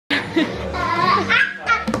Whoa!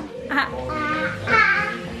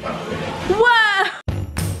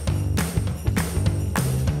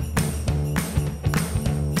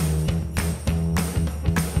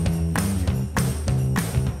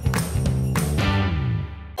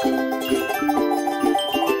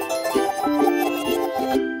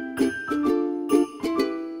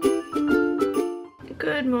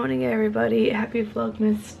 Good morning everybody, happy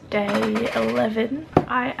Vlogmas day 11.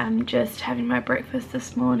 I am just having my breakfast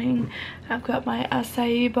this morning. I've got my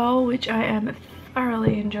acai bowl, which I am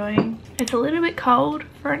thoroughly enjoying. It's a little bit cold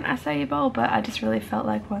for an acai bowl, but I just really felt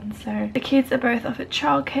like one. So the kids are both off at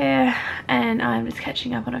childcare and I'm just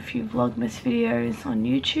catching up on a few Vlogmas videos on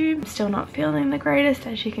YouTube. I'm still not feeling the greatest,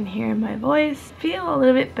 as you can hear in my voice. Feel a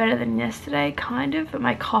little bit better than yesterday, kind of, but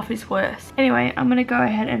my cough is worse. Anyway, I'm gonna go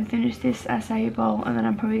ahead and finish this acai bowl and then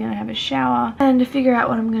I'm probably gonna have a shower and figure out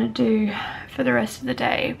what I'm gonna do for the rest of the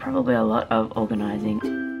day. Probably a lot of organizing.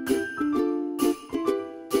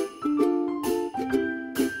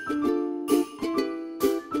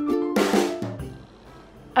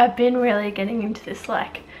 I've been really getting into this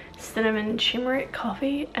like cinnamon turmeric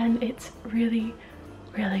coffee and it's really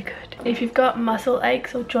good. If you've got muscle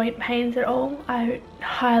aches or joint pains at all, I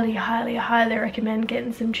highly recommend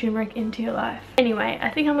getting some turmeric into your life. Anyway, I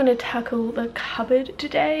think I'm going to tackle the cupboard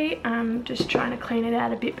today. I'm just trying to clean it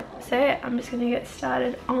out a bit. So yeah, I'm just going to get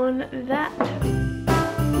started on that.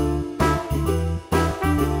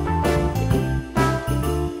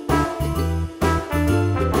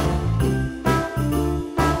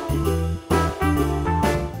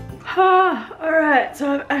 So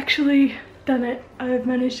I've actually done it. I've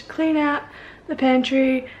managed to clean out the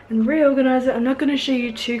pantry and reorganize it. I'm not going to show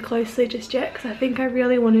you too closely just yet because I think I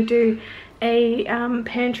really want to do a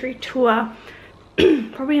pantry tour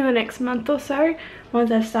probably in the next month or so, once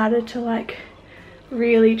I've started to like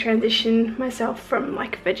really transition myself from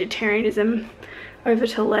like vegetarianism over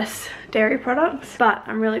to less dairy products. But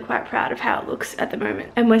I'm really quite proud of how it looks at the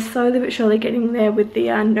moment, and we're slowly but surely getting there with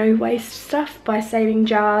the no waste stuff by saving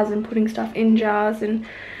jars and putting stuff in jars. And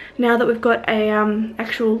now that we've got a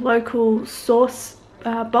actual local source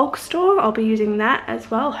bulk store, I'll be using that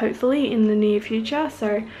as well, hopefully in the near future,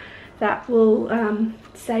 so that will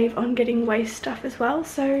save on getting waste stuff as well.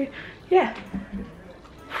 So yeah.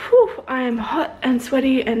 Whew, I am hot and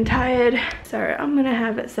sweaty and tired, so I'm gonna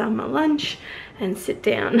have some lunch and sit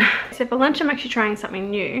down. So for lunch I'm actually trying something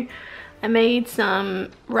new. I made some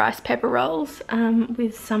rice pepper rolls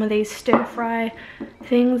with some of these stir fry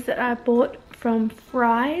things that I bought from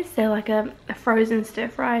Fry's. They're like a frozen stir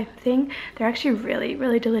fry thing. They're actually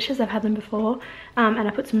really delicious. I've had them before. And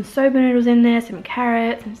I put some soba noodles in there, some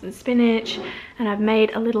carrots and some spinach, and I've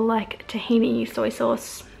made a little like tahini soy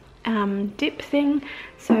sauce dip thing.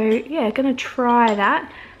 So yeah, gonna try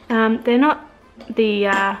that. They're not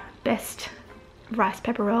the best rice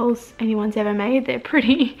pepper rolls anyone's ever made. They're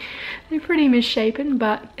pretty misshapen,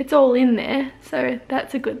 but it's all in there, so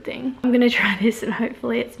that's a good thing. I'm gonna try this and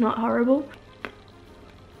hopefully it's not horrible.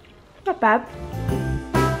 Not bad.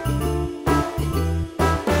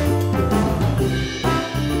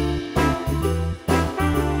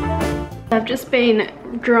 I've just been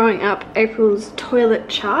drawing up April's toilet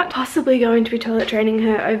chart. Possibly going to be toilet training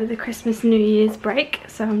her over the Christmas New Year's break,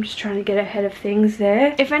 so I'm just trying to get ahead of things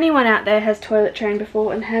there. If anyone out there has toilet trained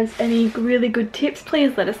before and has any really good tips,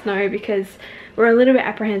 please let us know, because we're a little bit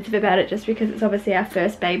apprehensive about it just because it's obviously our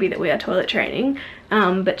first baby that we are toilet training.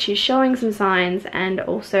 But she's showing some signs, and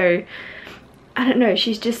also, I don't know,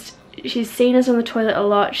 she's seen us on the toilet a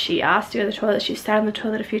lot. She asked to go to the toilet. She's sat on the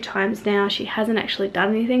toilet a few times now. She hasn't actually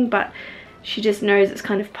done anything, but she just knows it's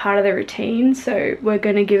kind of part of the routine. So we're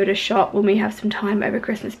going to give it a shot when we have some time over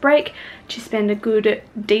Christmas break to spend a good,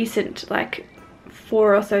 decent, like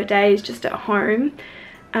 4 or so days just at home.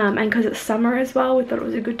 And because it's summer as well, we thought it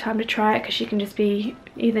was a good time to try it, because she can just be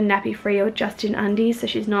either nappy free or just in undies, so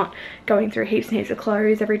she's not going through heaps and heaps of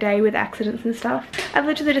clothes every day with accidents and stuff. I've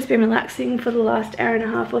literally just been relaxing for the last hour and a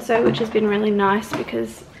half or so, which has been really nice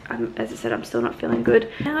because as I said, I'm still not feeling good.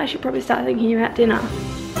 Now I should probably start thinking about dinner.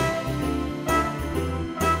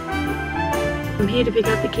 I'm here to pick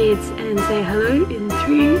up the kids and say hello in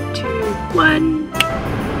 3, 2, 1.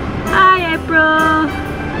 Hi April!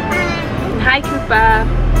 And hi Cooper!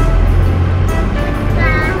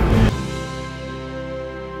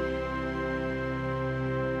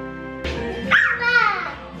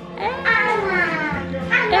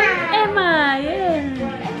 Emma, yeah!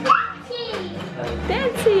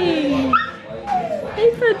 Dancing!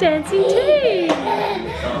 April dancing too!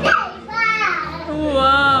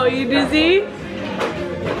 Wow, you dizzy?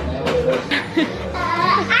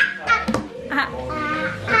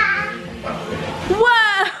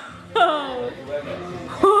 Wow!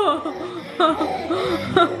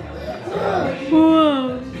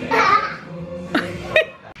 Whoa.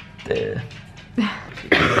 There.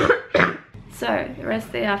 So the rest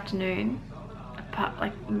of the afternoon, apart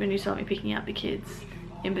like when you saw me picking up the kids,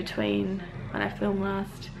 in between when I filmed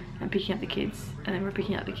last and picking up the kids, and then we're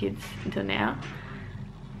picking up the kids until now.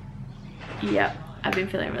 Yep, I've been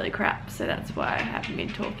feeling really crap, so that's why I haven't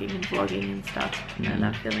been talking and vlogging and stuff. And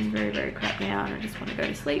I'm feeling very, very crap now, and I just want to go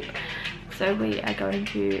to sleep. So we are going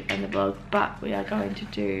to end the vlog, but we are going to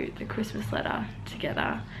do the Christmas letter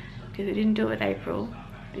together, because we didn't do it in April,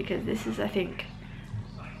 because this is, I think,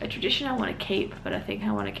 a tradition I want to keep, but I think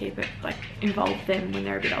I want to keep it, like, involve them when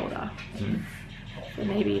they're a bit older. So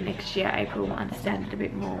maybe next year April will understand it a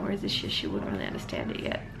bit more, whereas this year she wouldn't really understand it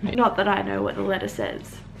yet. Not that I know what the letter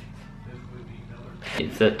says.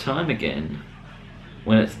 It's that time again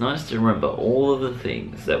when it's nice to remember all of the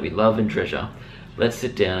things that we love and treasure. Let's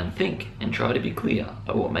sit down and think and try to be clear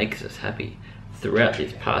of what makes us happy throughout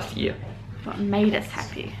this past year. What made us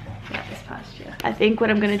happy throughout this past year. I think what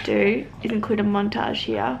I'm going to do is include a montage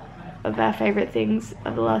here of our favourite things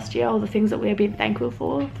of the last year, all the things that we have been thankful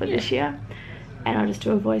for this year, and I'll just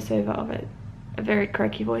do a voiceover of it, a very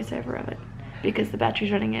croaky voiceover of it, because the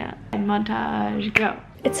battery's running out. And montage, go.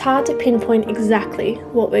 It's hard to pinpoint exactly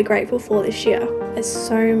what we're grateful for this year, as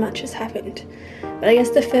so much has happened. But I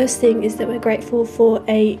guess the first thing is that we're grateful for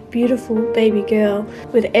a beautiful baby girl.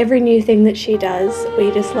 With every new thing that she does,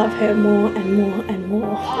 we just love her more and more and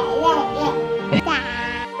more.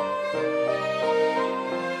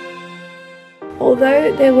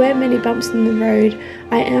 Although there were many bumps in the road,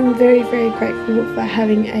 I am very, very grateful for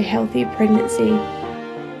having a healthy pregnancy.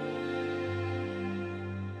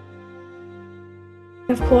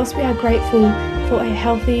 Of course, we are grateful for a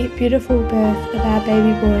healthy, beautiful birth of our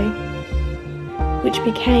baby boy, which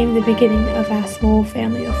became the beginning of our small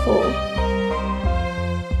family of 4.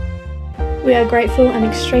 We are grateful and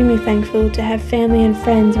extremely thankful to have family and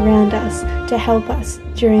friends around us to help us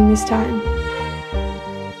during this time.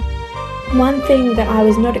 One thing that I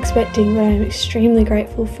was not expecting but I am extremely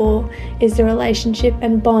grateful for is the relationship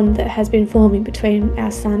and bond that has been forming between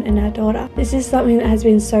our son and our daughter. This is something that has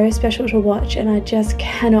been so special to watch, and I just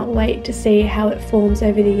cannot wait to see how it forms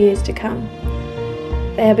over the years to come.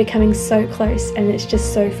 They are becoming so close, and it's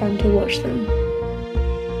just so fun to watch them.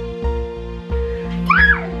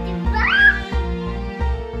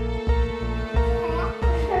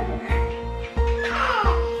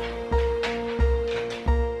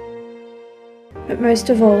 But most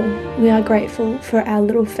of all, we are grateful for our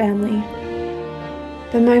little family.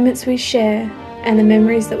 The moments we share and the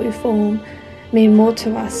memories that we form mean more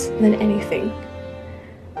to us than anything.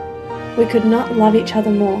 We could not love each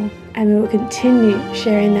other more, and we will continue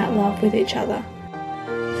sharing that love with each other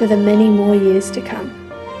for the many more years to come.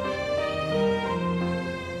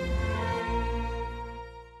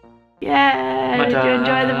 Yeah, did you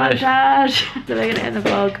enjoy the montage? So we're going to end the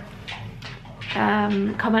vlog.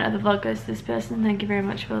 Comment of the vlog goes to this person. Thank you very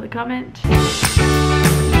much for the comment.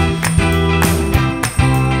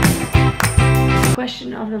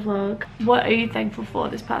 Question of the vlog: what are you thankful for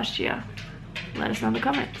this past year? Let us know in the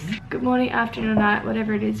comments. Good morning, afternoon, night,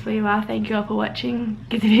 whatever it is where you are. Thank you all for watching.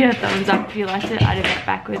 Give the video a thumbs up if you liked it. I did it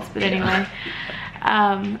backwards, but anyway.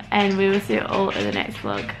 And we will see you all in the next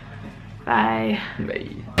vlog. Bye. Bye.